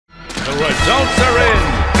results are in,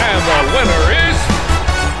 and the winner is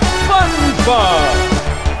Spongebob.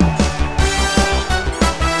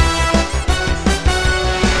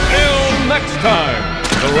 Till next time,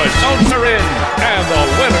 the results are in, and the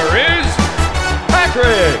winner is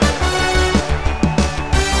Patrick.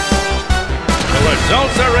 The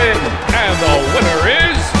results are in, and the winner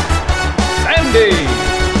is Sandy.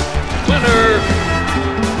 Winner.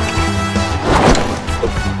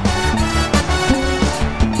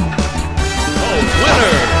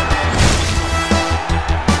 Winner!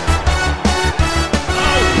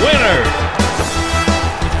 Winner!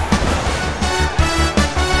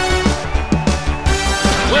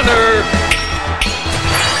 Winner!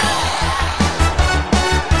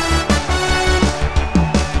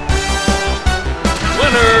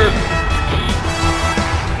 Winner!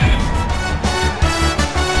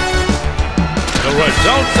 The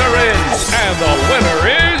results are in, and the winner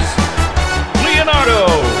is Leonardo.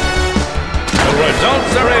 The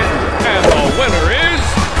results are in, and the winner is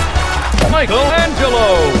Michelangelo.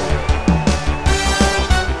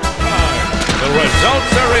 The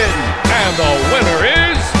results are in, and the winner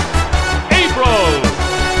is April.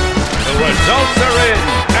 The results are in,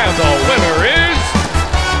 and the winner is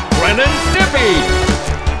Stimpy.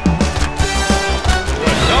 The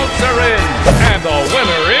results are in, and the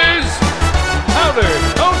winner is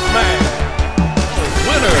Toastman.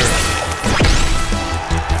 Winner.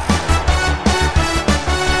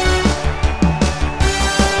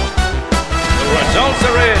 Results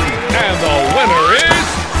are in, and the winner is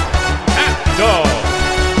CatDog.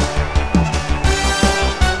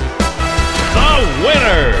 The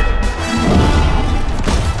winner.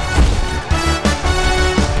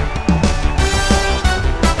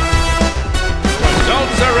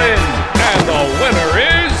 Results are in, and the winner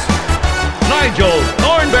is Nigel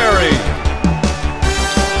Thornberry.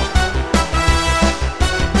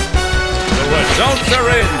 The results are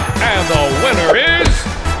in, and the winner is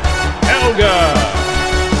Helga.